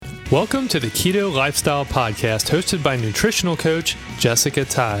Welcome to the Keto Lifestyle Podcast, hosted by nutritional coach Jessica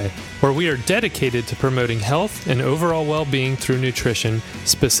Tai, where we are dedicated to promoting health and overall well-being through nutrition,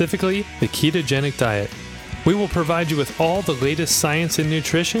 specifically the ketogenic diet. We will provide you with all the latest science in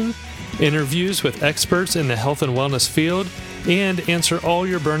nutrition, interviews with experts in the health and wellness field, and answer all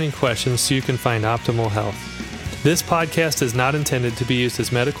your burning questions so you can find optimal health. This podcast is not intended to be used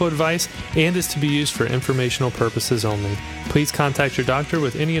as medical advice and is to be used for informational purposes only. Please contact your doctor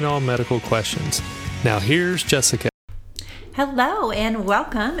with any and all medical questions. Now here's Jessica. Hello and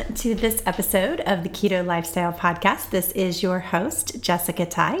welcome to this episode of the Keto Lifestyle Podcast. This is your host, Jessica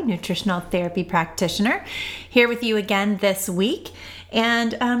Tai, nutritional therapy practitioner, here with you again this week,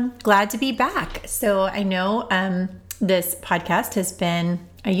 and glad to be back. So I know this podcast has been,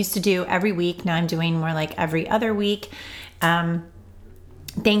 I used to do every week. Now I'm doing more like every other week.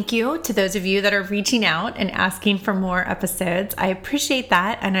 Thank you to those of you that are reaching out and asking for more episodes. I appreciate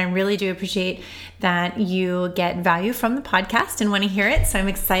that. And I really do appreciate that you get value from the podcast and want to hear it. So I'm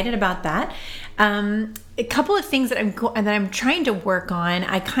excited about that. A couple of things that I'm trying to work on.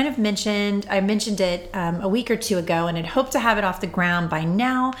 I mentioned it a week or two ago, and I'd hoped to have it off the ground by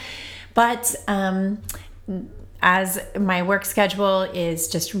now. But as my work schedule is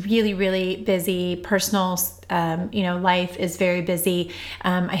just really, really busy, personal, life is very busy.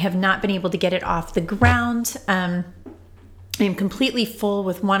 I have not been able to get it off the ground. I'm completely full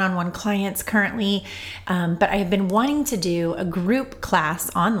with one-on-one clients currently, but I have been wanting to do a group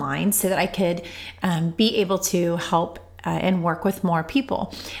class online so that I could be able to help and work with more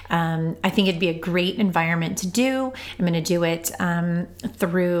people. I think it'd be a great environment to do. I'm going to do it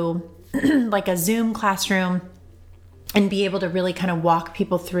through like a Zoom classroom, and be able to really kind of walk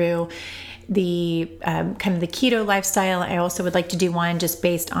people through the kind of the keto lifestyle. I also would like to do one just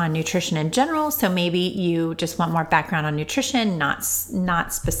based on nutrition in general. So maybe you just want more background on nutrition, not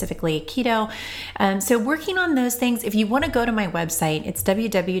specifically keto. So working on those things. If you want to go to my website, it's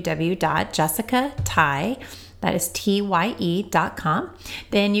www.jessicatai, that is TYE.com.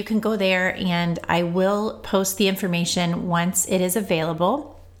 Then you can go there and I will post the information once it is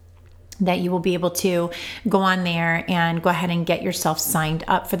available, that you will be able to go on there and go ahead and get yourself signed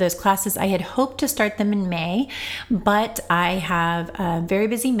up for those classes. I had hoped to start them in May, but I have a very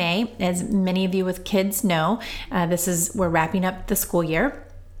busy May. As many of you with kids know, we're wrapping up the school year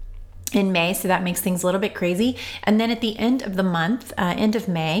in May, so that makes things a little bit crazy. And then at the end of the month, end of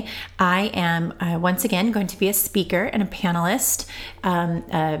May, I am once again going to be a speaker and a panelist,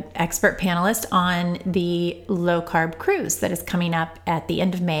 expert panelist on the low carb cruise that is coming up at the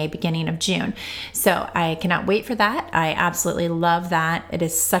end of May, beginning of June. So I cannot wait for that. I absolutely love that. It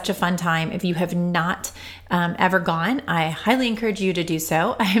is such a fun time. If you have not ever gone, I highly encourage you to do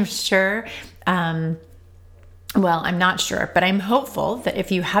so. I am sure, well, I'm not sure, but I'm hopeful that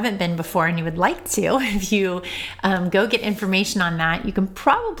if you haven't been before and you would like to, if you go get information on that, you can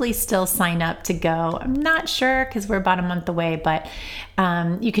probably still sign up to go. I'm not sure because we're about a month away, but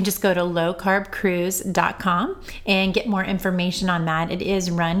you can just go to lowcarbcruise.com and get more information on that. It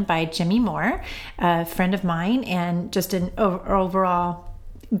is run by Jimmy Moore, a friend of mine, and just an overall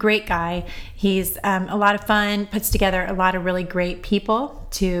great guy. He's a lot of fun, puts together a lot of really great people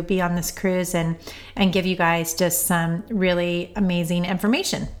to be on this cruise and give you guys just some really amazing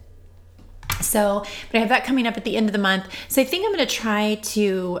information. So, but I have that coming up at the end of the month. So I think I'm going to try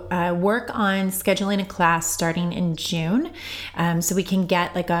to work on scheduling a class starting in June. So we can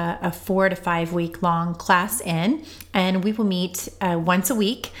get like a 4 to 5 week long class in, and we will meet once a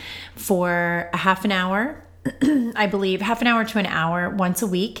week for a half an hour. I believe half an hour to an hour once a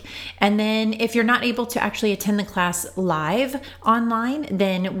week. And then if you're not able to actually attend the class live online,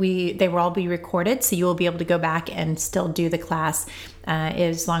 then they will all be recorded. So you will be able to go back and still do the class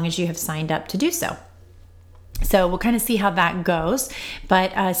as long as you have signed up to do so. So we'll kind of see how that goes,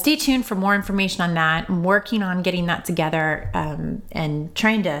 but stay tuned for more information on that. I'm working on getting that together and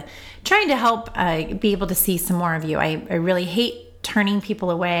trying to help be able to see some more of you. I really hate turning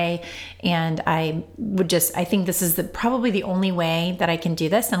people away, and I think this is probably the only way that I can do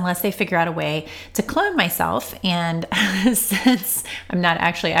this, unless they figure out a way to clone myself. And since I'm not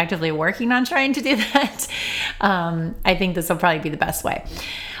actually actively working on trying to do that, I think this will probably be the best way.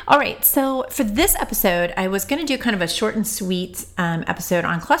 All right, so for this episode, I was going to do kind of a short and sweet episode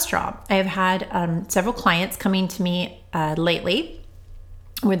on cholesterol. I have had several clients coming to me lately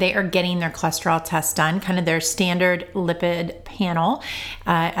where they are getting their cholesterol test done, kind of their standard lipid panel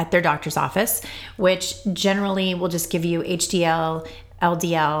at their doctor's office, which generally will just give you HDL,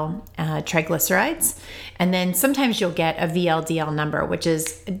 LDL, triglycerides. And then sometimes you'll get a VLDL number, which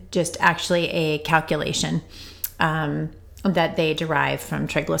is just actually a calculation. that they derive from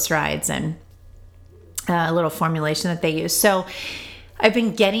triglycerides and a little formulation that they use. So I've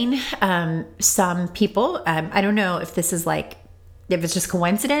been getting some people, I don't know if this is like, if it's just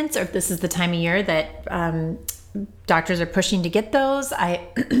coincidence or if this is the time of year that doctors are pushing to get those. I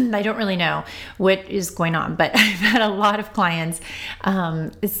don't really know what is going on, but I've had a lot of clients.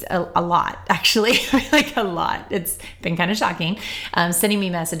 It's a lot, actually, like a lot. It's been kind of shocking. Sending me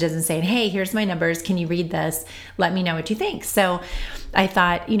messages and saying, hey, here's my numbers. Can you read this? Let me know what you think. So I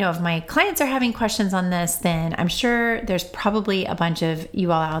thought, if my clients are having questions on this, then I'm sure there's probably a bunch of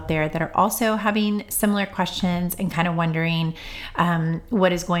you all out there that are also having similar questions and kind of wondering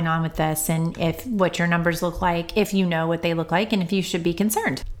what is going on with this, and what your numbers look like, if you know what they look like, and if you should be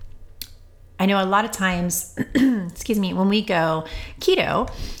concerned. I know a lot of times, excuse me, when we go keto,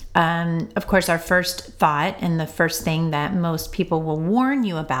 of course, our first thought and the first thing that most people will warn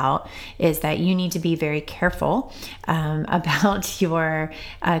you about is that you need to be very careful about your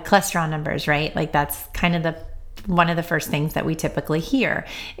cholesterol numbers, right? Like that's kind of one of the first things that we typically hear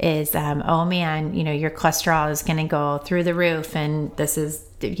is, oh man, your cholesterol is going to go through the roof and this is,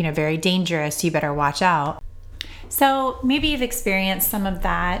 very dangerous. You better watch out. So maybe you've experienced some of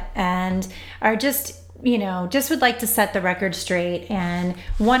that and are just would like to set the record straight and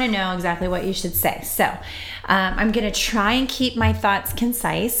want to know exactly what you should say. So I'm going to try and keep my thoughts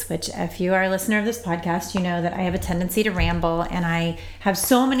concise, which if you are a listener of this podcast, you know that I have a tendency to ramble and I have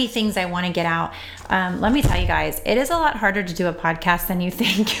so many things I want to get out. Let me tell you guys, it is a lot harder to do a podcast than you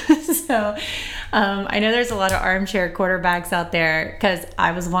think. So I know there's a lot of armchair quarterbacks out there, because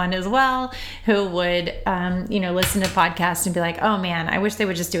I was one as well, who would, listen to podcasts and be like, oh man, I wish they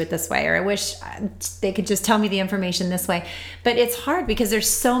would just do it this way, or I wish they could just tell me the information this way. But it's hard because there's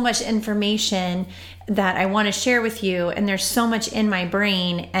so much information that I want to share with you, and there's so much in my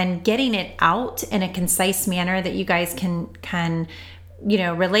brain, and getting it out in a concise manner that you guys can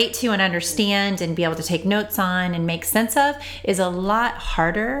relate to and understand and be able to take notes on and make sense of is a lot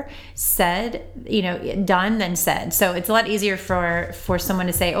harder done than said. So it's a lot easier for someone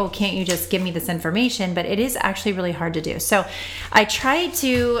to say, oh, can't you just give me this information? But it is actually really hard to do. So I tried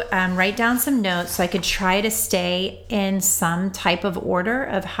to write down some notes so I could try to stay in some type of order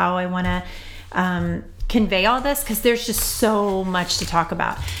of how I want to convey all this, because there's just so much to talk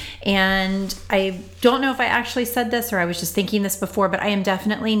about. And I don't know if I actually said this or I was just thinking this before, but I am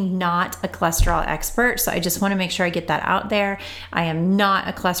definitely not a cholesterol expert. So I just want to make sure I get that out there. I am not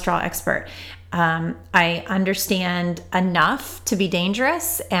a cholesterol expert. I understand enough to be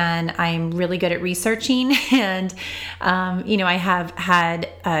dangerous, and I'm really good at researching. And, I have had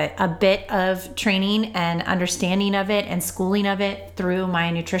a bit of training and understanding of it and schooling of it through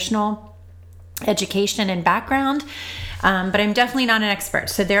my nutritional education and background. But I'm definitely not an expert.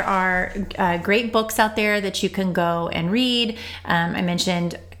 So there are great books out there that you can go and read. I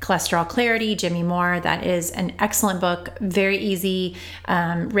mentioned Cholesterol Clarity, Jimmy Moore. That is an excellent book, very easy,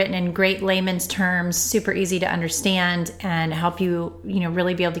 written in great layman's terms, super easy to understand and help you,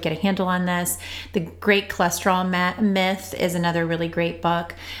 really be able to get a handle on this. The Great Cholesterol Myth is another really great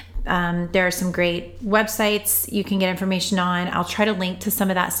book. There are some great websites you can get information on. I'll try to link to some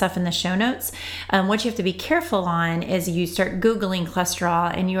of that stuff in the show notes. What you have to be careful on is you start Googling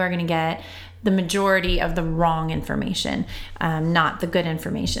cholesterol and you are going to get the majority of the wrong information, not the good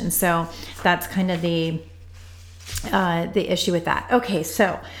information. So that's kind of the issue with that. Okay,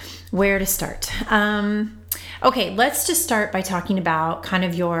 so where to start? Okay, let's just start by talking about kind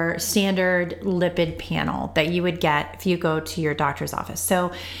of your standard lipid panel that you would get if you go to your doctor's office.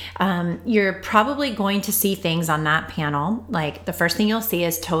 So you're probably going to see things on that panel. Like the first thing you'll see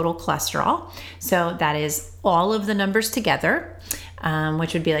is total cholesterol. So that is all of the numbers together,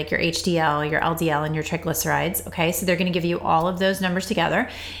 which would be like your HDL, your LDL, and your triglycerides. Okay, so they're going to give you all of those numbers together.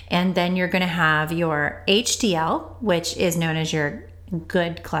 And then you're going to have your HDL, which is known as your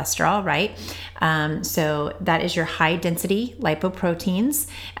good cholesterol, right? So that is your high density lipoproteins.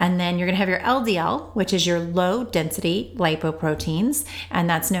 And then you're going to have your LDL, which is your low density lipoproteins. And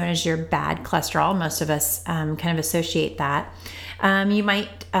that's known as your bad cholesterol. Most of us kind of associate that. You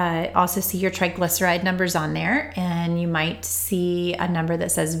might also see your triglyceride numbers on there, and you might see a number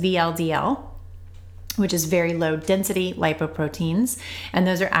that says VLDL, which is very low density lipoproteins. And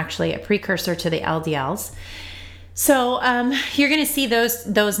those are actually a precursor to the LDLs. So you're going to see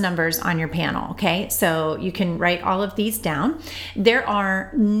those numbers on your panel, okay? So you can write all of these down. There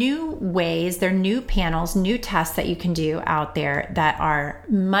are new ways, there are new panels, new tests that you can do out there that are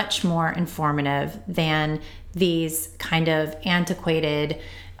much more informative than these kind of antiquated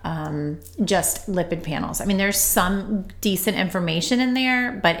just lipid panels. I mean, there's some decent information in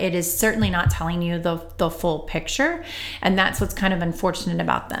there, but it is certainly not telling you the full picture. And that's what's kind of unfortunate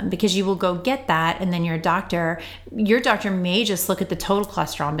about them, because you will go get that, and then your doctor may just look at the total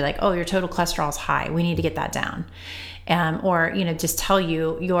cholesterol and be like, oh, your total cholesterol is high, we need to get that down. Or just tell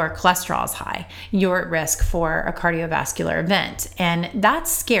you your cholesterol is high, you're at risk for a cardiovascular event. And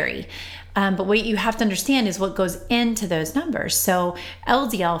that's scary. But what you have to understand is what goes into those numbers. So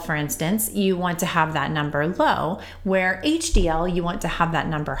LDL, for instance, you want to have that number low, where HDL, you want to have that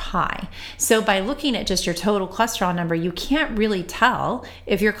number high. So by looking at just your total cholesterol number, you can't really tell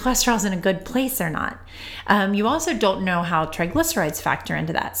if your cholesterol is in a good place or not. You also don't know how triglycerides factor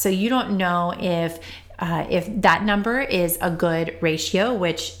into that. So you don't know if that number is a good ratio,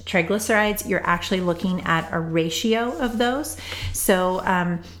 which triglycerides, you're actually looking at a ratio of those.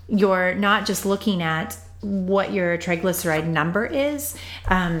 So you're not just looking at what your triglyceride number is.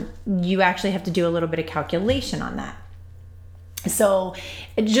 You actually have to do a little bit of calculation on that. So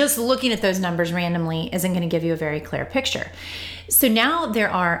just looking at those numbers randomly isn't going to give you a very clear picture. So now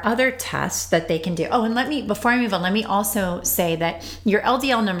there are other tests that they can do. Oh, and before I move on, let me also say that your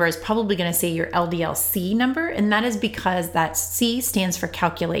LDL number is probably going to say your LDL-C number, and that is because that C stands for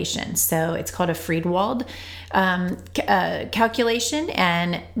calculation. So it's called a Friedewald calculation,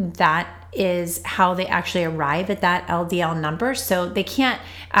 and that is how they actually arrive at that LDL number. So they can't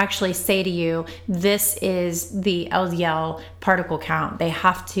actually say to you, this is the LDL particle count. They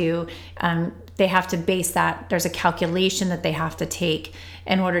have to base that. There's a calculation that they have to take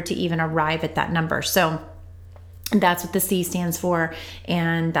in order to even arrive at that number. So that's what the C stands for,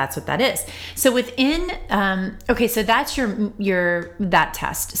 and that's what that is. So within, so that's that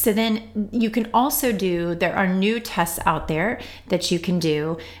test. So then you can also there are new tests out there that you can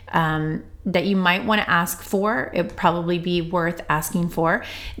do, that you might want to ask for. It'd probably be worth asking for,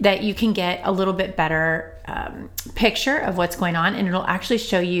 that you can get a little bit better picture of what's going on, and it'll actually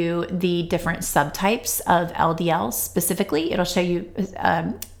show you the different subtypes of LDL specifically. It'll show you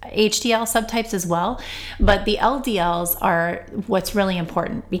HDL subtypes as well, but the LDLs are what's really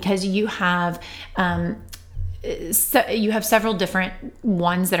important, because you have several different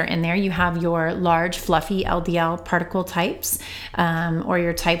ones that are in there. You have your large fluffy LDL particle types, or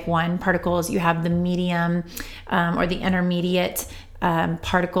your type 1 particles. You have the medium or the intermediate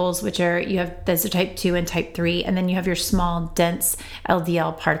particles, which those are type 2 and type 3, and then you have your small dense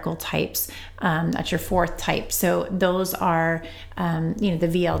LDL particle types. That's your fourth type. So those are the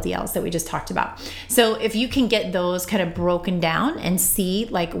VLDLs that we just talked about. So if you can get those kind of broken down and see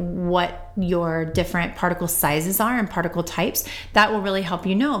like what your different particle sizes are and particle types, that will really help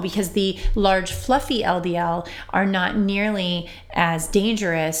you know, because the large fluffy LDL are not nearly as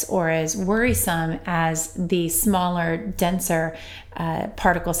dangerous or as worrisome as the smaller, denser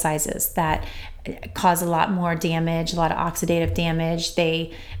particle sizes that cause a lot more damage, a lot of oxidative damage.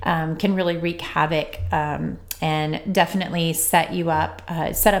 They can really wreak havoc and definitely set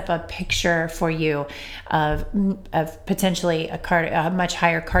up a picture for you of potentially a much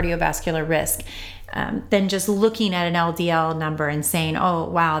higher cardiovascular risk than just looking at an LDL number and saying, oh,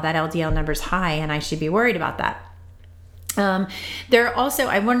 wow, that LDL number is high and I should be worried about that. There are also,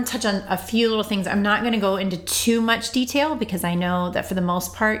 I want to touch on a few little things. I'm not going to go into too much detail, because I know that for the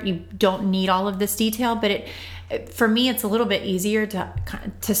most part you don't need all of this detail, but for me it's a little bit easier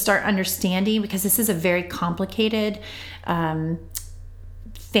to start understanding, because this is a very complicated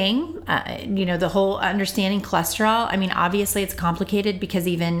thing. The whole understanding cholesterol. I mean, obviously it's complicated because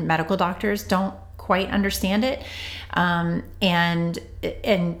even medical doctors don't quite understand it. And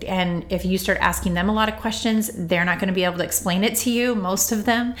if you start asking them a lot of questions, they're not going to be able to explain it to you, most of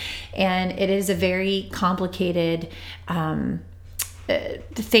them. And it is a very complicated thing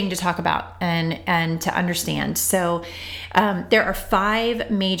to talk about and to understand. So there are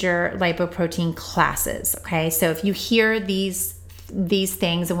 5 major lipoprotein classes. Okay, so if you hear these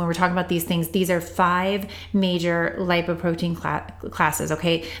things, and when we're talking about these things, these are 5 major lipoprotein classes.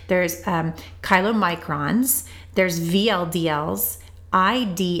 Okay, there's chylomicrons, there's VLDLs,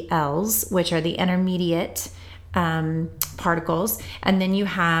 IDLs, which are the intermediate particles, and then you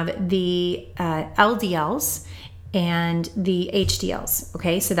have the LDLs and the HDLs.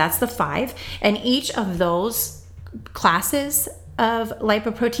 Okay, so that's the 5, and each of those classes of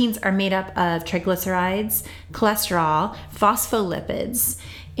lipoproteins are made up of triglycerides, cholesterol, phospholipids,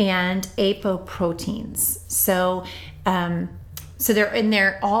 and apoproteins. So they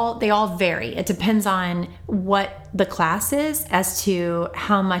all vary. It depends on what the class is as to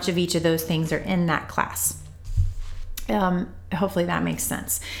how much of each of those things are in that class. hopefully that makes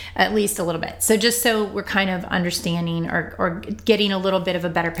sense, at least a little bit. So just so we're kind of understanding or getting a little bit of a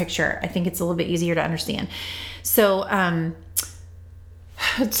better picture, I think it's a little bit easier to understand. So,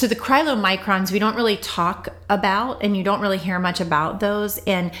 so the chylomicrons, we don't really talk about, and you don't really hear much about those.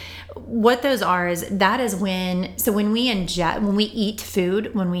 And what those are is when we eat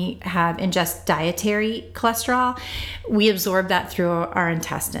food, when we ingest dietary cholesterol, we absorb that through our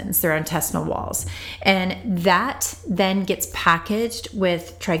intestines, through our intestinal walls. And that then gets packaged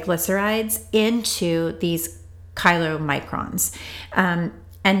with triglycerides into these chylomicrons.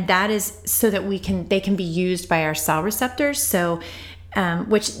 And that is so that they can be used by our cell receptors. So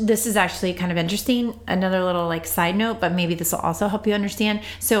which this is actually kind of interesting. Another little side note, but maybe this will also help you understand.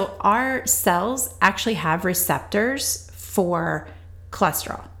 So our cells actually have receptors for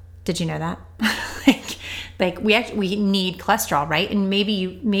cholesterol. Did you know that? we need cholesterol, right? And maybe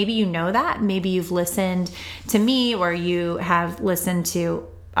you know that. Maybe you've listened to me, or you have listened to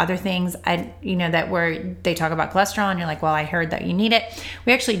other things, that where they talk about cholesterol and you're like, well, I heard that you need it.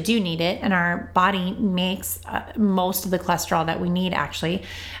 We actually do need it, and our body makes most of the cholesterol that we need. Actually,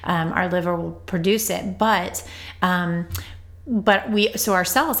 our liver will produce it, but our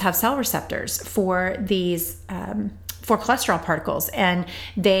cells have cell receptors for these for cholesterol particles, and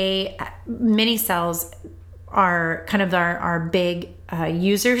many cells are kind of our big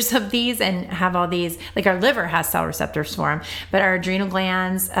users of these, and have all these, our liver has cell receptors for them, but our adrenal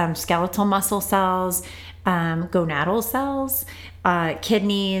glands, skeletal muscle cells, gonadal cells,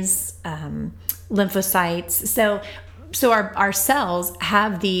 kidneys, lymphocytes. So our cells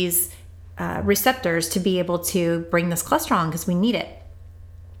have these receptors to be able to bring this cholesterol because we need it.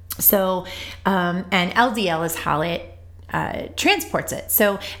 So, and LDL is how it transports it.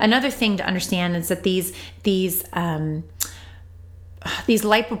 So another thing to understand is that these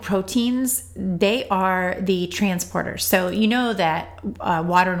lipoproteins, they are the transporters. So you know that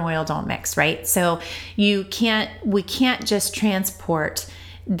water and oil don't mix, right? So we can't just transport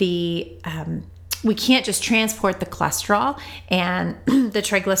the cholesterol and the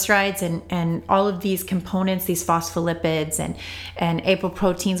triglycerides and all of these components, these phospholipids and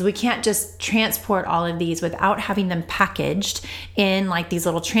apoproteins. We can't just transport all of these without having them packaged in these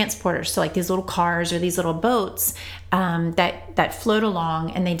little transporters. So these little cars or these little boats that float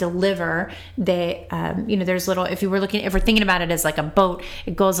along, and they deliver. There's little, if we're thinking about it as a boat,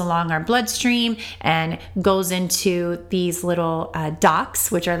 it goes along our bloodstream and goes into these little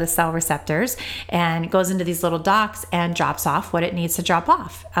docks, which are the cell receptors, and it goes into these little docks and drops off what it needs to drop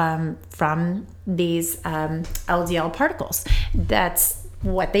off from these LDL particles. That's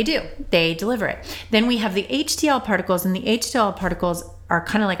what they do. They deliver it. Then we have the HDL particles, and the HDL particles are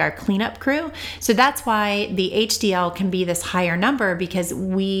kind of like our cleanup crew. So that's why the HDL can be this higher number, because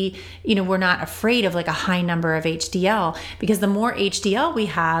we're not afraid of a high number of HDL, because the more HDL we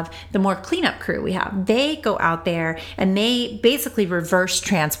have, the more cleanup crew we have. They go out there and they basically reverse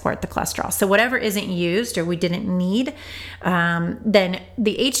transport the cholesterol. So whatever isn't used or we didn't need, then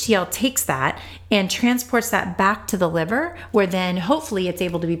the HDL takes that and transports that back to the liver, where then hopefully it's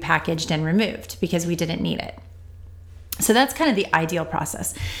able to be packaged and removed because we didn't need it. So that's kind of the ideal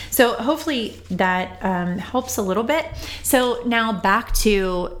process. So hopefully that helps a little bit. So now back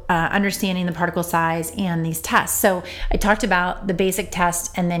to understanding the particle size and these tests. So I talked about the basic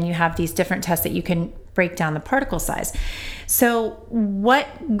test, and then you have these different tests that you can break down the particle size. So what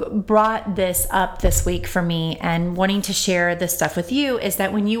brought this up this week for me and wanting to share this stuff with you is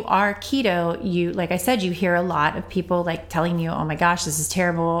that when you are keto, like I said, you hear a lot of people telling you, oh my gosh, this is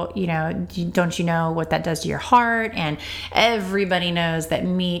terrible. Don't you know what that does to your heart? And everybody knows that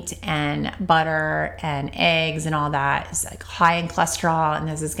meat and butter and eggs and all that is high in cholesterol, and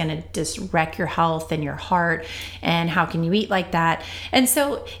this is going to just wreck your health and your heart. And how can you eat like that? And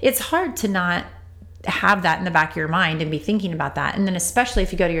so it's hard to not have that in the back of your mind and be thinking about that. And then especially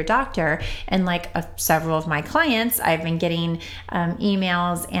if you go to your doctor, and several of my clients, I've been getting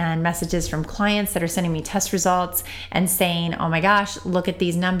emails and messages from clients that are sending me test results and saying, oh my gosh, look at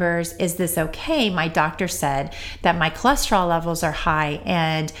these numbers. Is this okay? My doctor said that my cholesterol levels are high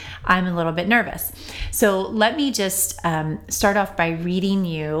and I'm a little bit nervous. So let me just start off by reading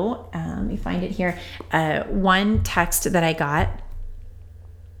you, let me find it here, one text that I got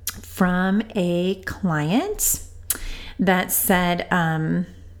from a client that said,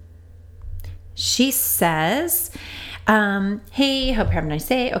 she says, hey, hope you're having a nice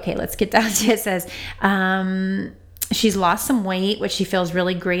day. Okay, let's get down to it. It says, she's lost some weight, which she feels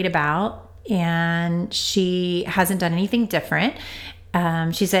really great about, and she hasn't done anything different.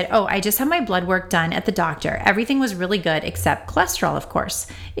 She said, oh, I just had my blood work done at the doctor. Everything was really good except cholesterol, of course.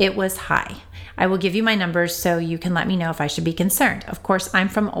 It was high. I will give you my numbers so you can let me know if I should be concerned. Of course, I'm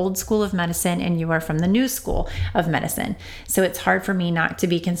from old school of medicine and you are from the new school of medicine. So it's hard for me not to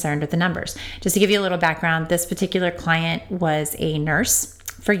be concerned with the numbers. Just to give you a little background, this particular client was a nurse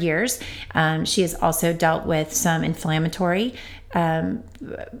for years. She has also dealt with some inflammatory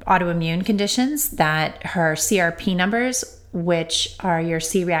autoimmune conditions that her CRP numbers, which are your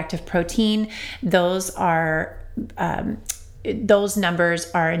C-reactive protein, those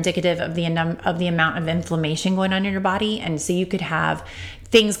numbers are indicative of the amount of inflammation going on in your body. And so you could have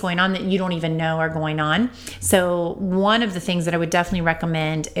things going on that you don't even know are going on. So one of the things that I would definitely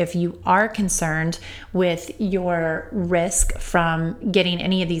recommend if you are concerned with your risk from getting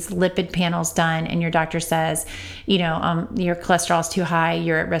any of these lipid panels done and your doctor says, your cholesterol is too high,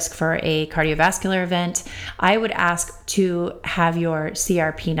 you're at risk for a cardiovascular event, I would ask to have your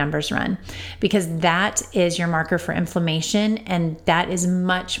CRP numbers run, because that is your marker for inflammation, and that is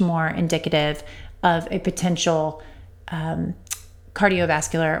much more indicative of a potential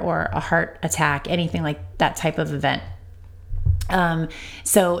cardiovascular or a heart attack, anything like that type of event.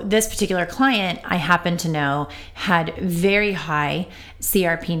 So this particular client, I happen to know, had very high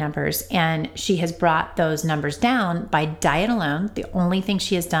CRP numbers, and she has brought those numbers down by diet alone. The only thing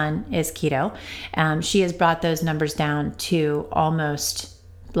she has done is keto. She has brought those numbers down to almost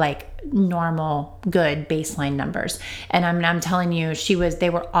like normal, good baseline numbers. And I'm telling you, they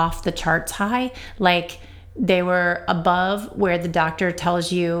were off the charts high. Like, they were above where the doctor tells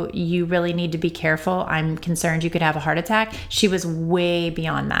you really need to be careful. I'm concerned you could have a heart attack. She was way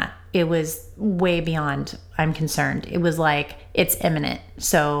beyond that. It was way beyond I'm concerned. It was like, it's imminent.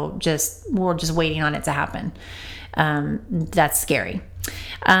 So we're just waiting on it to happen. That's scary.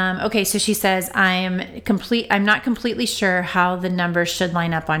 Okay, so she says, I'm not completely sure how the numbers should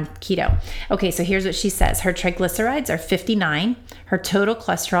line up on keto. Okay, so here's what she says. Her triglycerides are 59. Her total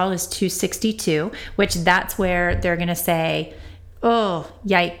cholesterol is 262, which that's where they're going to say, oh,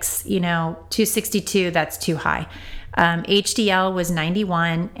 yikes, 262, that's too high. HDL was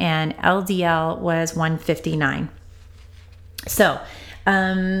 91 and LDL was 159. So,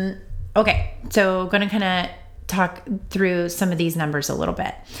 okay, so going to kind of talk through some of these numbers a little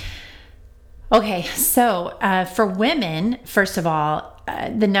bit. Okay, so for women, first of all,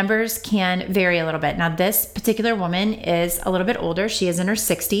 the numbers can vary a little bit. Now, this particular woman is a little bit older. She is in her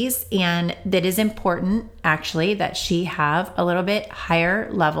 60s, and it is important, actually, that she have a little bit higher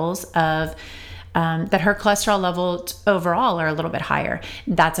levels of that her cholesterol levels overall are a little bit higher.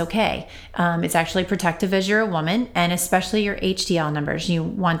 That's okay. It's actually protective as you're a woman, and especially your HDL numbers. You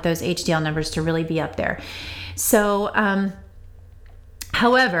want those HDL numbers to really be up there. So,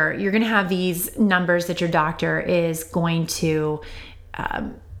 however, you're going to have these numbers that your doctor is going to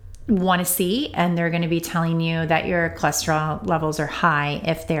want to see, and they're going to be telling you that your cholesterol levels are high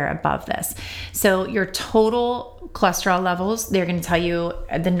if they're above this. So your total cholesterol levels, they're going to tell you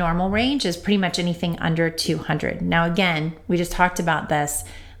the normal range is pretty much anything under 200. Now, again, we just talked about this.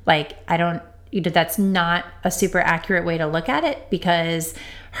 Like, that's not a super accurate way to look at it, because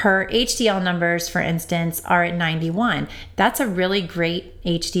her HDL numbers, for instance, are at 91. That's a really great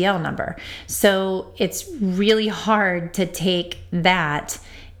HDL number. So it's really hard to take that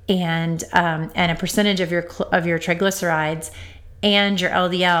and a percentage of your triglycerides and your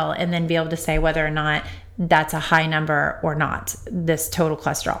LDL, and then be able to say whether or not that's a high number or not, this total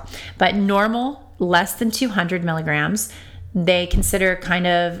cholesterol. But normal, less than 200 milligrams, they consider kind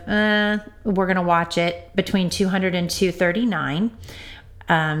of, we're going to watch it between 200 and 239.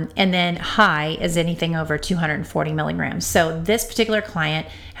 And then high is anything over 240 milligrams. So this particular client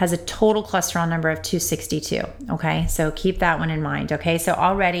has a total cholesterol number of 262. Okay, so keep that one in mind. Okay, so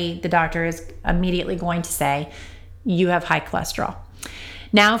already the doctor is immediately going to say you have high cholesterol.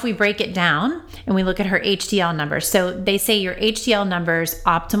 Now, if we break it down and we look at her HDL numbers, so they say your HDL numbers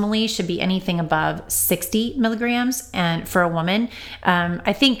optimally should be anything above 60 milligrams. And for a woman,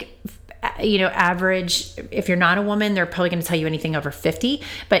 I think, average, if you're not a woman, they're probably going to tell you anything over 50,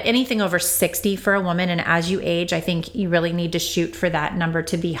 but anything over 60 for a woman. And as you age, I think you really need to shoot for that number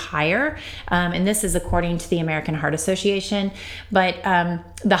to be higher. And this is according to the American Heart Association. But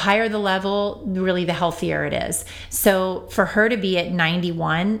the higher the level, really the healthier it is. So for her to be at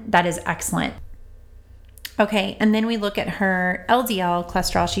 91, that is excellent. Okay, and then we look at her LDL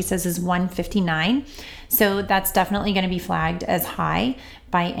cholesterol, she says is 159. So that's definitely going to be flagged as high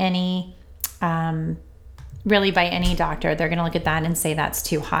by any really by any doctor, they're going to look at that and say that's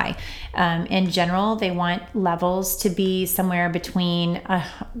too high. In general, they want levels to be somewhere between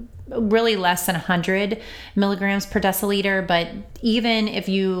really less than 100 milligrams per deciliter. But even if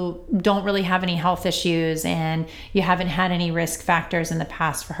you don't really have any health issues and you haven't had any risk factors in the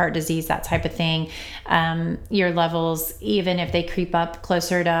past for heart disease, that type of thing, your levels, even if they creep up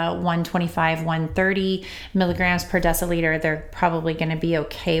closer to 125, 130 milligrams per deciliter, they're probably going to be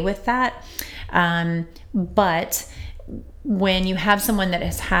okay with that. But when you have someone that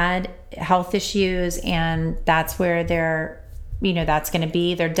has had health issues and that's where that's going to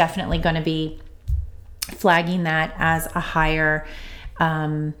be, they're definitely going to be flagging that as a higher,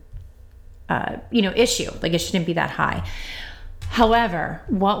 issue. Like, it shouldn't be that high. However,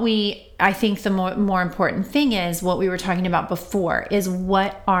 I think the more important thing is what we were talking about before is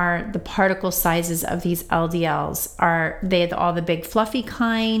what are the particle sizes of these LDLs? Are they all the big fluffy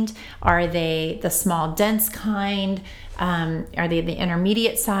kind? Are they the small dense kind? Are they the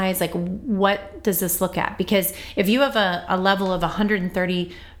intermediate size? Like, what does this look at? Because if you have a level of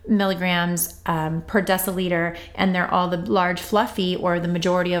 130 milligrams per deciliter and they're all the large fluffy, or the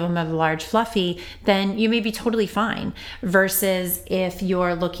majority of them are the large fluffy, then you may be totally fine. Versus if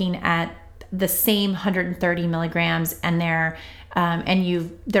you're looking at the same 130 milligrams and they're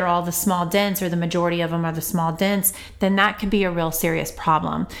all the small dense, or the majority of them are the small dense, then that could be a real serious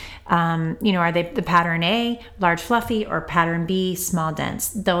problem. Are they the pattern A, large fluffy, or pattern B, small dense?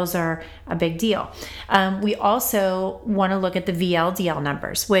 Those are a big deal. We also want to look at the VLDL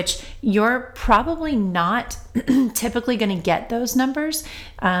numbers, which you're probably not typically going to get those numbers.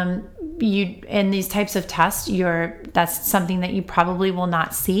 In these types of tests, that's something that you probably will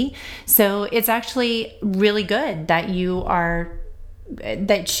not see. So it's actually really good that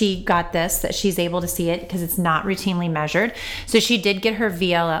that she got this, that she's able to see it, because it's not routinely measured. So she did get her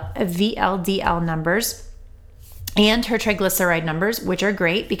VLDL numbers and her triglyceride numbers, which are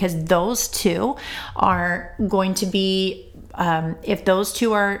great, because those two are going to be, if those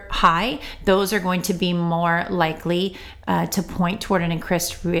two are high, those are going to be more likely to point toward an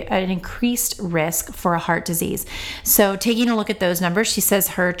increased risk for a heart disease. So taking a look at those numbers, she says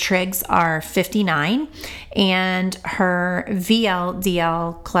her trigs are 59 and her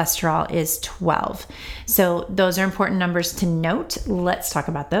VLDL cholesterol is 12. So those are important numbers to note. Let's talk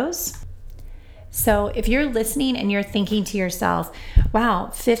about those. So if you're listening and you're thinking to yourself, wow,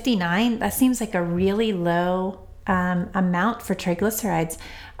 59, that seems like a really low amount for triglycerides,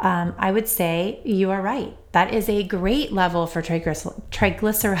 I would say you are right. That is a great level for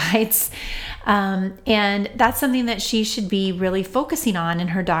triglycerides. And that's something that she should be really focusing on, and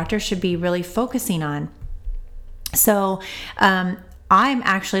her doctor should be really focusing on. So I'm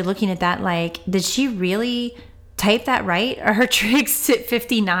actually looking at that like, did she really type that right? Are her trigs at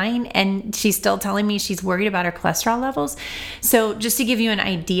 59 and she's still telling me she's worried about her cholesterol levels? So just to give you an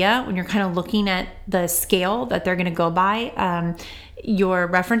idea, when you're kind of looking at the scale that they're going to go by, your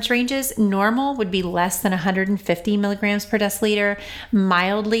reference ranges, normal would be less than 150 milligrams per deciliter.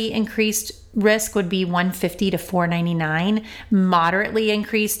 Mildly increased risk would be 150 to 499. Moderately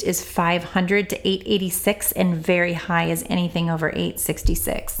increased is 500 to 886, and very high is anything over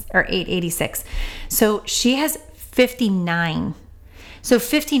 866 or 886. So she has 59. So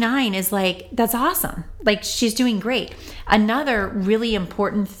 59 is like, that's awesome. Like, she's doing great. Another really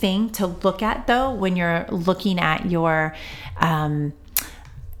important thing to look at, though, when you're looking at your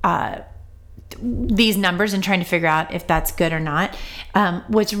these numbers and trying to figure out if that's good or not,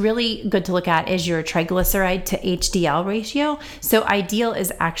 what's really good to look at is your triglyceride to HDL ratio. So ideal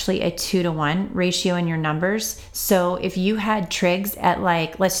is actually a 2-to-1 ratio in your numbers. So if you had trigs at,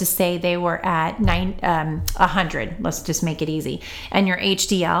 like, let's just say they were at 100, let's just make it easy, and your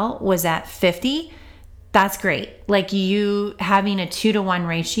HDL was at 50, that's great. Like, you having a 2-to-1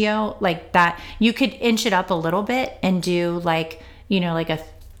 ratio like that, you could inch it up a little bit and do like a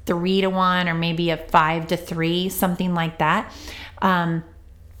 3-to-1 or maybe a 5-to-3, something like that. But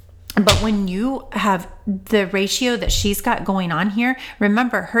when you have the ratio that she's got going on here,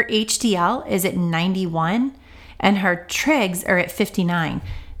 remember her HDL is at 91 and her trigs are at 59.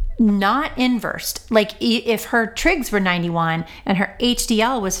 Not inversed. Like, if her trigs were 91 and her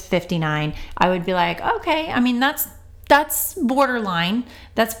HDL was 59, I would be like, okay, I mean, that's borderline.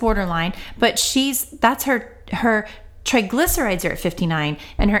 That's borderline. But that's her triglycerides are at 59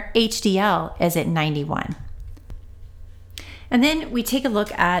 and her HDL is at 91. And then we take a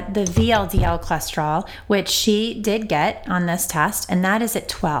look at the VLDL cholesterol, which she did get on this test, and that is at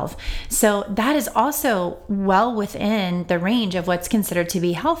 12. So that is also well within the range of what's considered to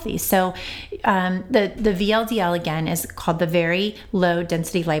be healthy. So the VLDL, again, is called the very low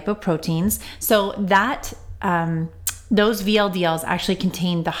density lipoproteins. So that those VLDLs actually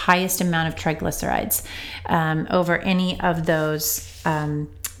contain the highest amount of triglycerides over any of those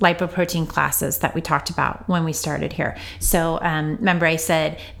lipoprotein classes that we talked about when we started here. So remember I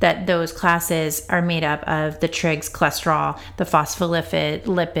said that those classes are made up of the trigs, cholesterol, the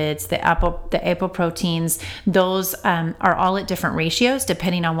phospholipids, the apoproteins. Those are all at different ratios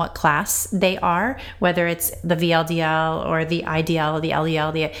depending on what class they are, whether it's the VLDL or the IDL or the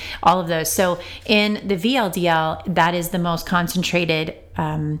LDL, all of those. So in the VLDL, that is the most concentrated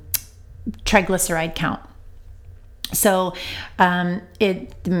triglyceride count. So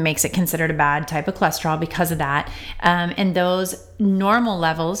it makes it considered a bad type of cholesterol because of that. And those normal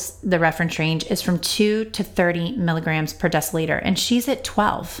levels, the reference range is from 2 to 30 milligrams per deciliter. And she's at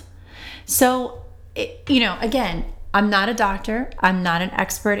 12. So, again, I'm not a doctor. I'm not an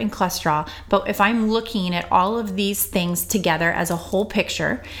expert in cholesterol. But if I'm looking at all of these things together as a whole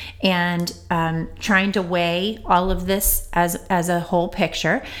picture and trying to weigh all of this as a whole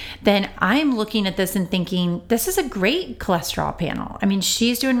picture, then I'm looking at this and thinking, this is a great cholesterol panel. I mean,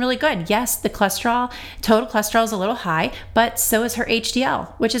 she's doing really good. Yes, the total cholesterol is a little high, but so is her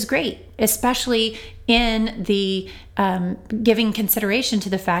HDL, which is great, especially in the giving consideration to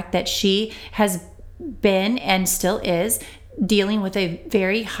the fact that she has been and still is dealing with a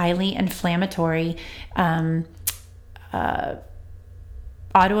very highly inflammatory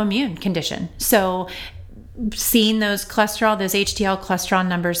autoimmune condition. So seeing those HDL cholesterol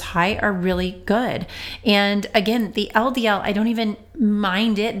numbers high are really good. And again, the LDL, I don't even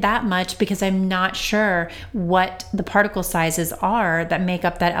mind it that much because I'm not sure what the particle sizes are that make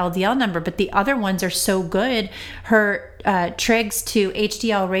up that LDL number, but the other ones are so good. Her trigs to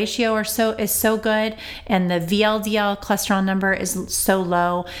HDL ratio is so good, and the VLDL cholesterol number is so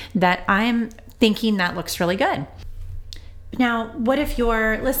low that I'm thinking that looks really good. Now, what if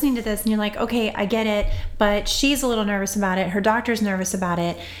you're listening to this and you're like, okay, I get it, but she's a little nervous about it. Her doctor's nervous about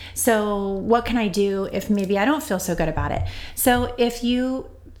it. So what can I do if maybe I don't feel so good about it? So if you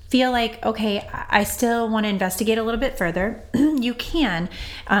feel like, okay, I still want to investigate a little bit further, you can.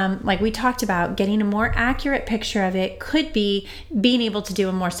 Like we talked about, getting a more accurate picture of it could be being able to do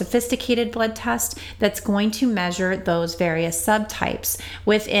a more sophisticated blood test that's going to measure those various subtypes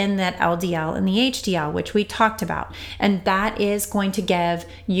within that LDL and the HDL, which we talked about. And that is going to give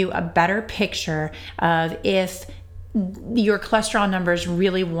you a better picture of if your cholesterol numbers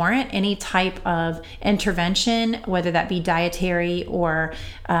really warrant any type of intervention, whether that be dietary or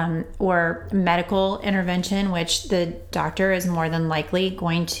medical intervention, which the doctor is more than likely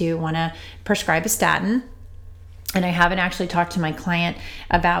going to want to prescribe a statin. And I haven't actually talked to my client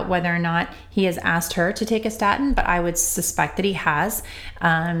about whether or not he has asked her to take a statin, but I would suspect that he has.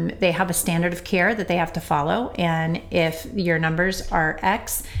 They have a standard of care that they have to follow. And if your numbers are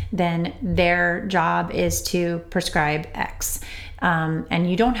X, then their job is to prescribe X. And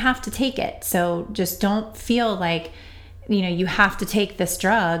you don't have to take it. So just don't feel like you have to take this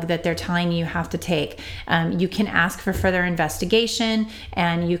drug that they're telling you have to take. You can ask for further investigation,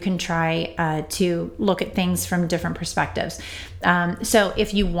 and you can try to look at things from different perspectives. So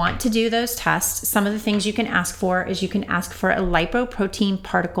if you want to do those tests, some of the things you can ask for is you can ask for a lipoprotein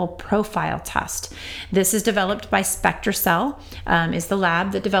particle profile test. This is developed by SpectraCell, is the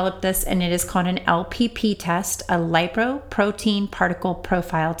lab that developed this, and it is called an LPP test, a lipoprotein particle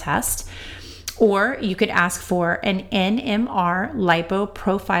profile test. Or you could ask for an NMR lipo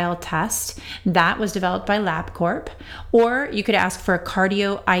profile test that was developed by LabCorp. Or you could ask for a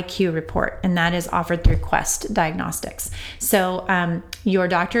cardio IQ report, and that is offered through Quest Diagnostics. So your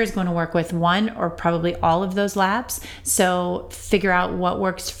doctor is going to work with one or probably all of those labs. So figure out what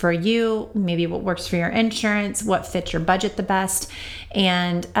works for you, maybe what works for your insurance, what fits your budget the best,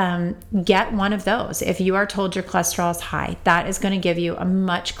 and get one of those. If you are told your cholesterol is high, that is going to give you a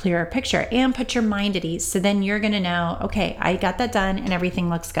much clearer picture and put your mind at ease. So then you're going to know, okay, I got that done and everything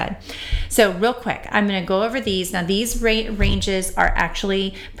looks good. So real quick, I'm going to go over these. Now these ranges are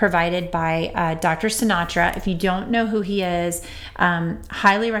actually provided by Dr. Sinatra. If you don't know who he is,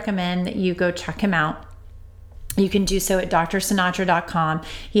 highly recommend that you go check him out. You can do so at drsinatra.com.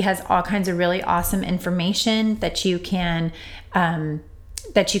 He has all kinds of really awesome information that you can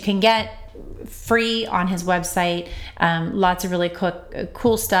get free on his website. Lots of really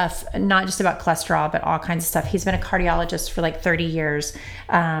cool stuff, not just about cholesterol, but all kinds of stuff. He's been a cardiologist for like 30 years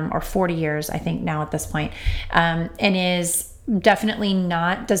or 40 years, I think now at this point, and is definitely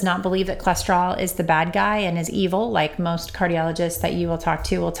does not believe that cholesterol is the bad guy and is evil, like most cardiologists that you will talk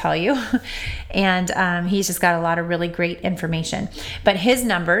to will tell you. And he's just got a lot of really great information. But his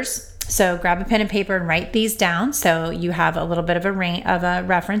numbers, So grab a pen and paper and write these down so you have a little bit of a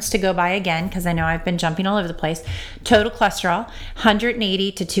reference to go by again, because I know I've been jumping all over the place. Total cholesterol,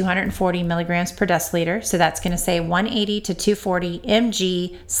 180 to 240 milligrams per deciliter. So that's going to say 180 to 240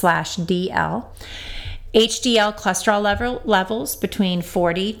 mg/dl. HDL cholesterol levels between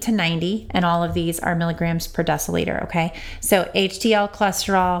 40 to 90, and all of these are milligrams per deciliter, okay? So HDL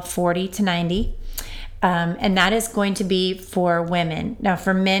cholesterol, 40 to 90, and that is going to be for women. Now,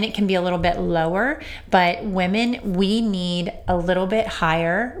 for men, it can be a little bit lower, but women, we need a little bit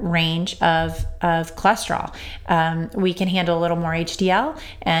higher range of cholesterol. We can handle a little more HDL,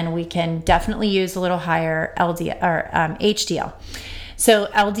 and we can definitely use a little higher LDL or HDL. So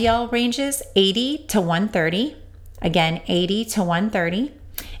LDL ranges 80 to 130, again, 80 to 130,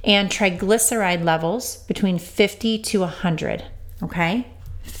 and triglyceride levels between 50 to 100, okay?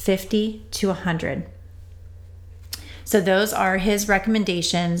 50 to 100. So those are his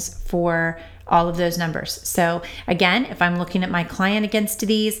recommendations for all of those numbers. So again, if I'm looking at my client against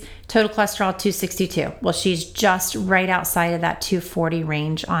these, total cholesterol 262. Well, she's just right outside of that 240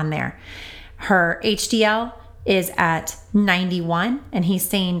 range on there. Her HDL is at 91, and he's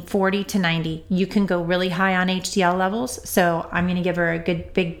saying 40 to 90. You can go really high on HDL levels, so I'm going to give her a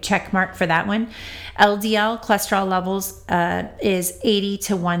good big check mark for that one. LDL cholesterol levels is 80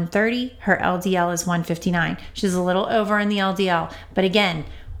 to 130. Her LDL is 159. She's a little over in the LDL, but again,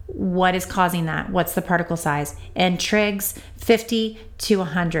 what is causing that? What's the particle size? And trigs 50 to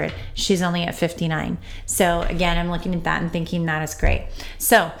 100. She's only at 59. So again, I'm looking at that and thinking that is great.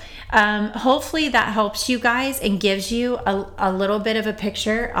 So hopefully that helps you guys and gives you a little bit of a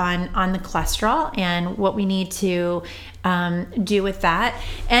picture on the cholesterol and what we need to do with that.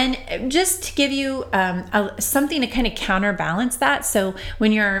 And just to give you something to kind of counterbalance that. So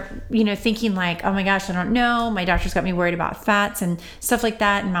when you're, thinking like, oh my gosh, I don't know, my doctor's got me worried about fats and stuff like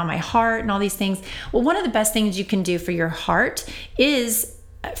that, and about my heart and all these things. Well, one of the best things you can do for your heart is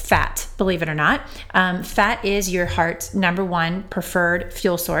fat, believe it or not. Fat is your heart's number one preferred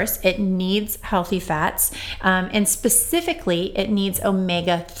fuel source. It needs healthy fats, and specifically it needs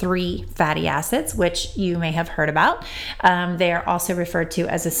omega-3 fatty acids, which you may have heard about. They are also referred to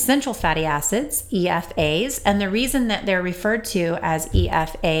as essential fatty acids, EFAs, and the reason that they're referred to as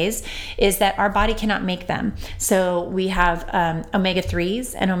EFAs is that our body cannot make them. So we have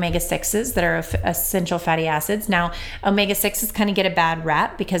omega-3s and omega-6s that are essential fatty acids. Now, omega-6s kind of get a bad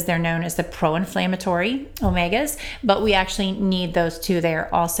rap because they're known as the pro-inflammatory omegas, but we actually need those too. They are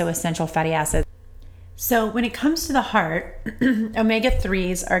also essential fatty acids. So when it comes to the heart,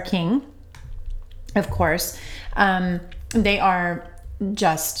 omega-3s are king, of course. They are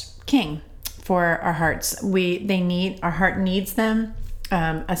just king for our hearts. Our heart needs them,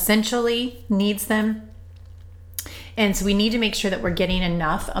 essentially needs them. And so we need to make sure that we're getting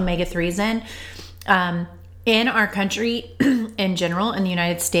enough omega-3s in. In our country, in general, in the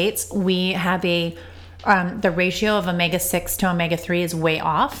United States, we have the ratio of omega-6 to omega-3 is way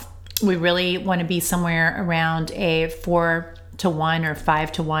off. We really want to be somewhere around a 4 to 1 or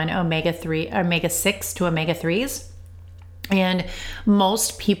 5 to 1 omega-6 to omega-3s. And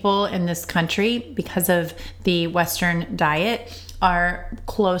most people in this country, because of the Western diet, are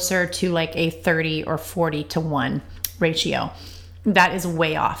closer to like a 30 or 40 to 1 ratio. That is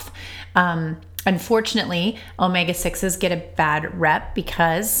way off. Unfortunately, omega-6s get a bad rep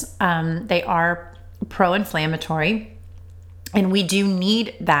because they are pro-inflammatory, and we do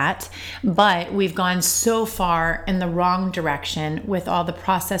need that, but we've gone so far in the wrong direction with all the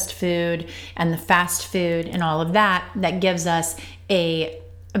processed food and the fast food and all of that gives us a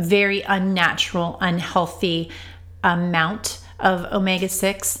very unnatural, unhealthy amount of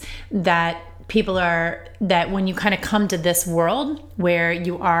omega-6 that when you kind of come to this world where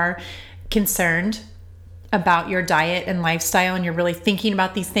you are concerned about your diet and lifestyle and you're really thinking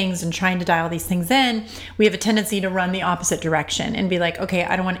about these things and trying to dial these things in, we have a tendency to run the opposite direction and be like, okay,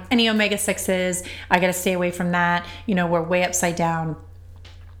 I don't want any omega-6s. I got to stay away from that. We're way upside down.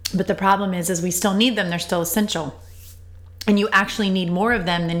 But the problem is we still need them. They're still essential. And you actually need more of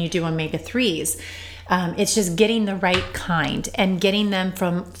them than you do omega-3s. It's just getting the right kind and getting them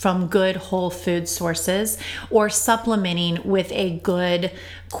from good whole food sources, or supplementing with a good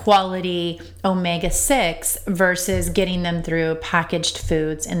quality omega-6 versus getting them through packaged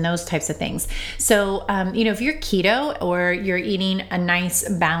foods and those types of things. So, if you're keto or you're eating a nice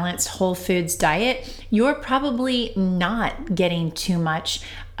balanced whole foods diet, you're probably not getting too much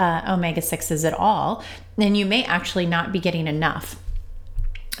omega-6s at all, and you may actually not be getting enough.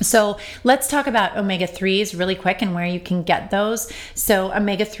 So let's talk about omega-3s really quick and where you can get those. So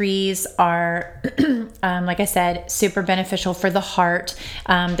omega-3s are, like I said, super beneficial for the heart.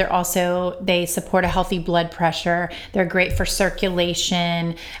 They support a healthy blood pressure. They're great for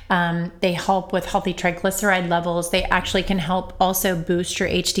circulation. They help with healthy triglyceride levels. They actually can help also boost your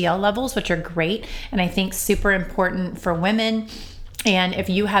HDL levels, which are great. And I think super important for women. And if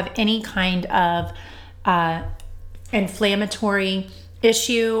you have any kind of inflammatory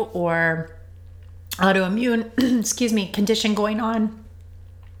issue or autoimmune condition going on,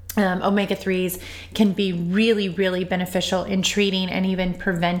 omega-3s can be really, really beneficial in treating and even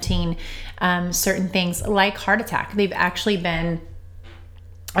preventing certain things like heart attack. They've actually been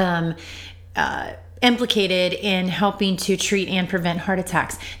implicated in helping to treat and prevent heart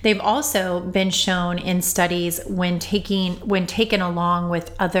attacks. They've also been shown in studies when taken along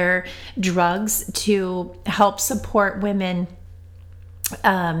with other drugs to help support women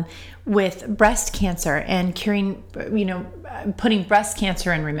with breast cancer and curing, putting breast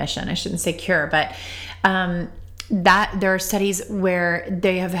cancer in remission. I shouldn't say cure, but that there are studies where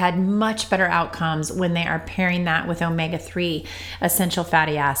they have had much better outcomes when they are pairing that with omega-3 essential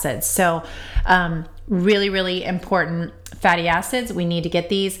fatty acids. So really, really important fatty acids. We need to get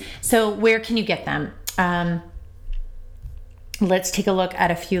these. So where can you get them? Let's take a look at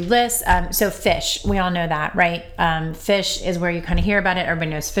a few lists. So fish, we all know that, right? Fish is where you kind of hear about it.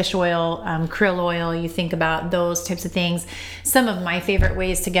 Everybody knows fish oil, krill oil. You think about those types of things. Some of my favorite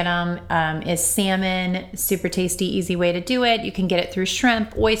ways to get them is salmon. Super tasty, easy way to do it. You can get it through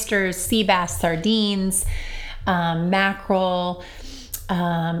shrimp, oysters, sea bass, sardines, mackerel,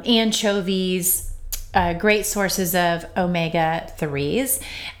 anchovies. Great sources of omega-3s.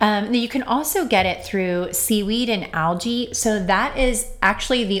 You can also get it through seaweed and algae. So that is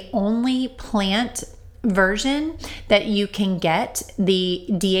actually the only plant version that you can get the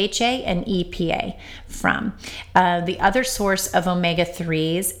DHA and EPA from. The other source of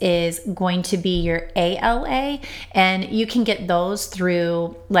omega-3s is going to be your ALA, and you can get those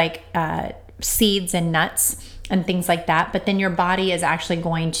through like seeds and nuts and things like that. But then your body is actually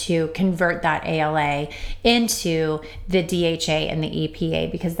going to convert that ALA into the DHA and the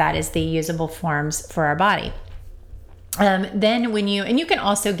EPA because that is the usable forms for our body. Then you can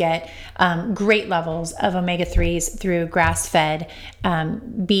also get great levels of omega-3s through grass-fed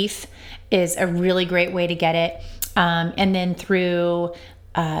beef is a really great way to get it. And then through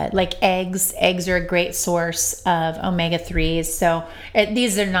like eggs are a great source of omega-3s. So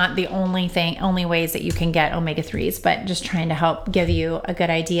these are not the only ways that you can get omega-3s, but just trying to help give you a good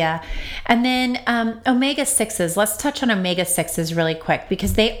idea. And then omega-6s, let's touch on omega-6s really quick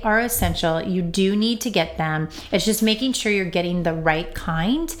because they are essential. You do need to get them. It's just making sure you're getting the right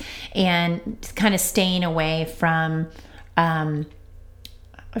kind and kind of staying away from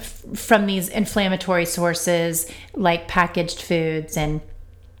these inflammatory sources like packaged foods and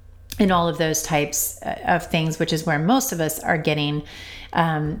all of those types of things, which is where most of us are getting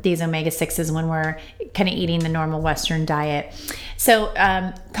these omega-6s when we're kind of eating the normal Western diet. So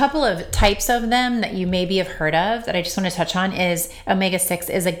a couple of types of them that you maybe have heard of that I just want to touch on is omega-6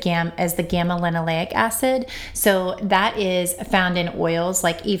 is the gamma linoleic acid. So that is found in oils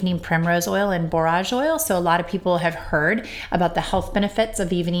like evening primrose oil and borage oil. So a lot of people have heard about the health benefits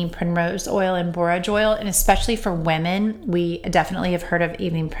of evening primrose oil and borage oil, and especially for women, we definitely have heard of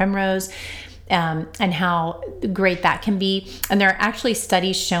evening primrose. And how great that can be. And there are actually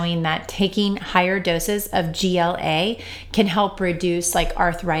studies showing that taking higher doses of GLA can help reduce like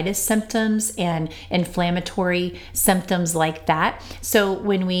arthritis symptoms and inflammatory symptoms like that. So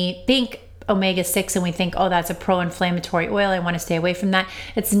when we think omega-6 and we think, oh, that's a pro-inflammatory oil, I want to stay away from that,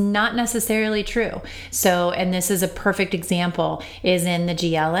 it's not necessarily true. So, and this is a perfect example, is in the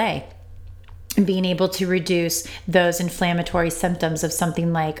GLA. Being able to reduce those inflammatory symptoms of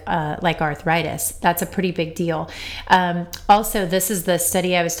something like arthritis. That's a pretty big deal. Also, this is the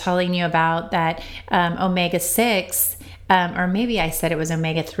study I was telling you about that omega-6, or maybe I said it was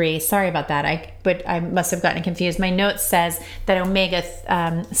omega-3. Sorry about that. But I must have gotten confused. My note says that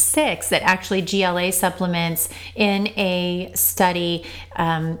omega-6, that actually GLA supplements in a study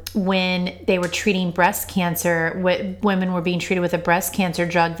when they were treating breast cancer, women were being treated with a breast cancer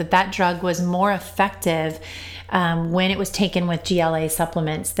drug, that drug was more effective when it was taken with GLA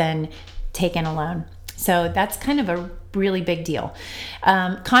supplements than taken alone. So that's kind of a really big deal.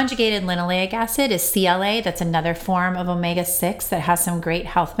 Conjugated linoleic acid is CLA. That's another form of omega-6 that has some great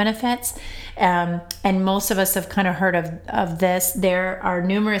health benefits. And most of us have kind of heard of this. There are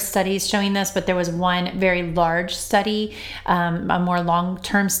numerous studies showing this, but there was one very large study, a more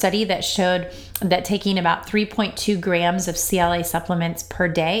long-term study that showed that taking about 3.2 grams of CLA supplements per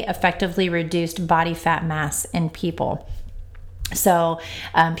day effectively reduced body fat mass in people. So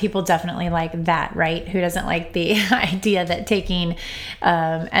people definitely like that, right? Who doesn't like the idea that taking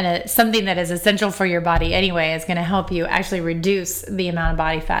something that is essential for your body anyway is going to help you actually reduce the amount of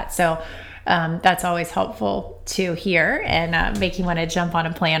body fat. So that's always helpful to hear and make you want to jump on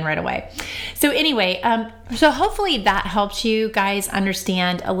a plan right away. So anyway, so hopefully that helps you guys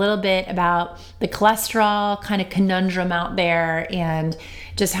understand a little bit about the cholesterol kind of conundrum out there and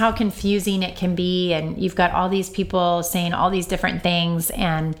just how confusing it can be. And you've got all these people saying all these different things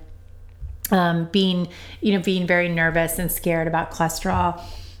and being very nervous and scared about cholesterol.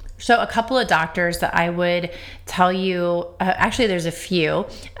 So a couple of doctors that I would tell you, actually there's a few.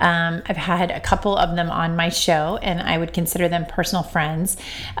 I've had a couple of them on my show and I would consider them personal friends.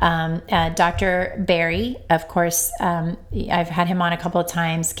 Dr. Berry, of course, I've had him on a couple of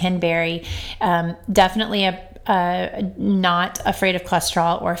times. Ken Berry, definitely not afraid of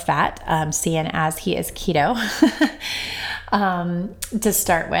cholesterol or fat, seeing as he is keto. To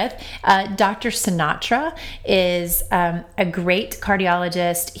start with, Dr. Sinatra is a great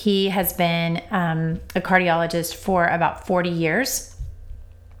cardiologist. He has been a cardiologist for about 40 years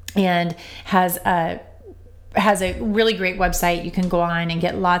and has a really great website. You can go on and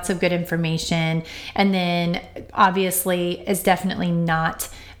get lots of good information. And then obviously is definitely not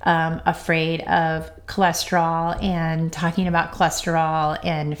afraid of cholesterol and talking about cholesterol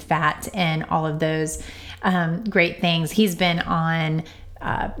and fat and all of those great things. He's been on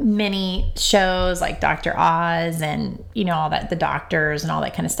many shows like Dr. Oz and, all that, the doctors and all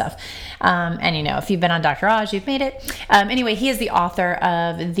that kind of stuff. And, if you've been on Dr. Oz, you've made it. Anyway, he is the author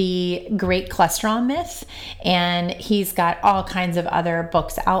of The Great Cholesterol Myth, and he's got all kinds of other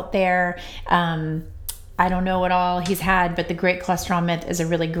books out there. I don't know what all he's had, but The Great Cholesterol Myth is a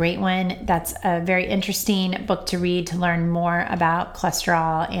really great one. That's a very interesting book to read to learn more about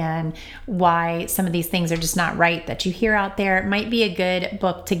cholesterol and why some of these things are just not right that you hear out there. It might be a good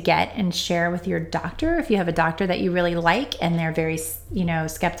book to get and share with your doctor if you have a doctor that you really like and they're very,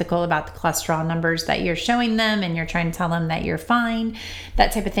 skeptical about the cholesterol numbers that you're showing them and you're trying to tell them that you're fine,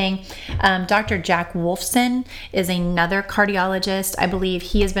 that type of thing. Dr. Jack Wolfson is another cardiologist. I believe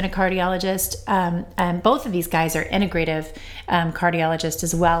he has been a cardiologist. And both of these guys are integrative cardiologists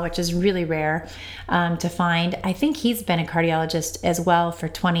as well, which is really rare to find. I think he's been a cardiologist as well for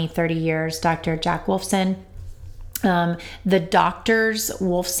 20, 30 years, Dr. Jack Wolfson. The Doctors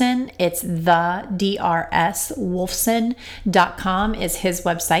Wolfson, it's the drswolfson.com is his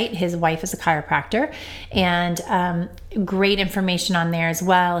website. His wife is a chiropractor and great information on there as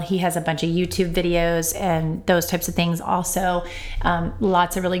well. He has a bunch of YouTube videos and those types of things also.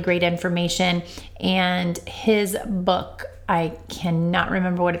 Lots of really great information. And his book, I cannot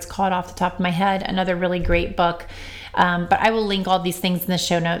remember what it's called off the top of my head, another really great book. But I will link all these things in the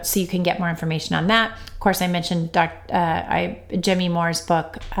show notes so you can get more information on that. Of course, I mentioned Jimmy Moore's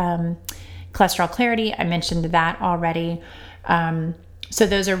book, Cholesterol Clarity. I mentioned that already. So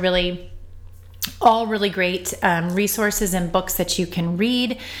those are all really great resources and books that you can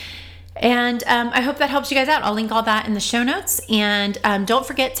read. And I hope that helps you guys out. I'll link all that in the show notes. And don't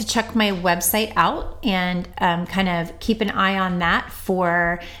forget to check my website out and kind of keep an eye on that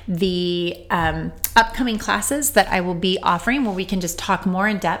for the upcoming classes that I will be offering where we can just talk more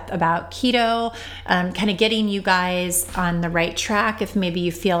in depth about keto, kind of getting you guys on the right track if maybe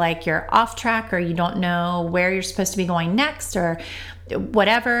you feel like you're off track or you don't know where you're supposed to be going next or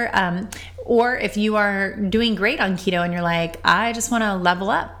whatever. Or if you are doing great on keto and you're like, I just want to level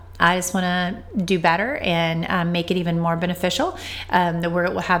up. I just want to do better and make it even more beneficial. Where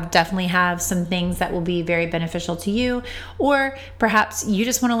it will definitely have some things that will be very beneficial to you. Or perhaps you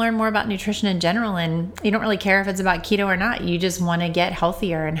just want to learn more about nutrition in general and you don't really care if it's about keto or not. You just want to get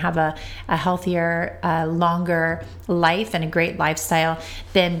healthier and have a healthier, longer life and a great lifestyle.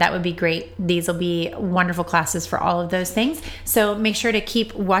 Then that would be great. These will be wonderful classes for all of those things. So make sure to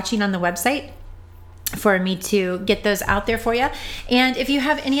keep watching on the website for me to get those out there for you. And if you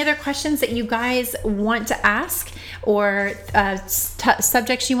have any other questions that you guys want to ask or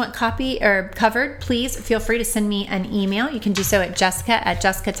subjects you want covered, please feel free to send me an email. You can do so at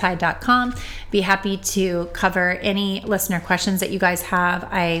jessica@jessicatye.com. Be happy to cover any listener questions that you guys have.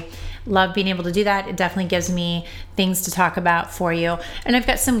 I love being able to do that. It definitely gives me things to talk about for you. And I've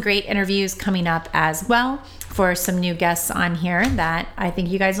got some great interviews coming up as well. for some new guests on here that I think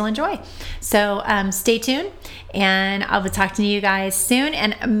you guys will enjoy. So stay tuned, and I'll be talking to you guys soon,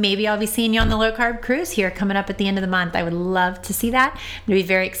 and maybe I'll be seeing you on the low carb cruise here coming up at the end of the month. I would love to see that. I'm going to be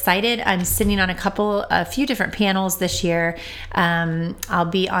very excited. I'm sitting on a few different panels this year. I'll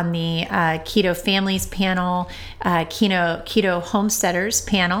be on the Keto Families panel, Keto Homesteaders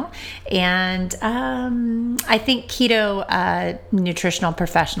panel, and I think Keto Nutritional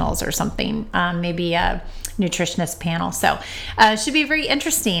Professionals or something, maybe a nutritionist panel. So it should be very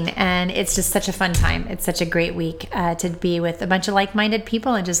interesting, and it's just such a fun time. It's such a great week to be with a bunch of like-minded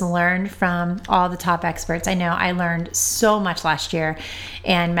people and just learn from all the top experts. I know I learned so much last year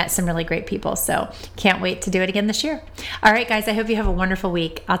and met some really great people, so can't wait to do it again this year. All right, guys, I hope you have a wonderful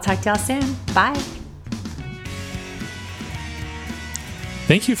week. I'll talk to y'all soon. Bye.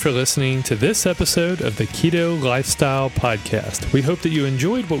 Thank you for listening to this episode of the Keto Lifestyle Podcast. We hope that you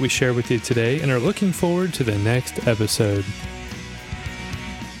enjoyed what we shared with you today and are looking forward to the next episode.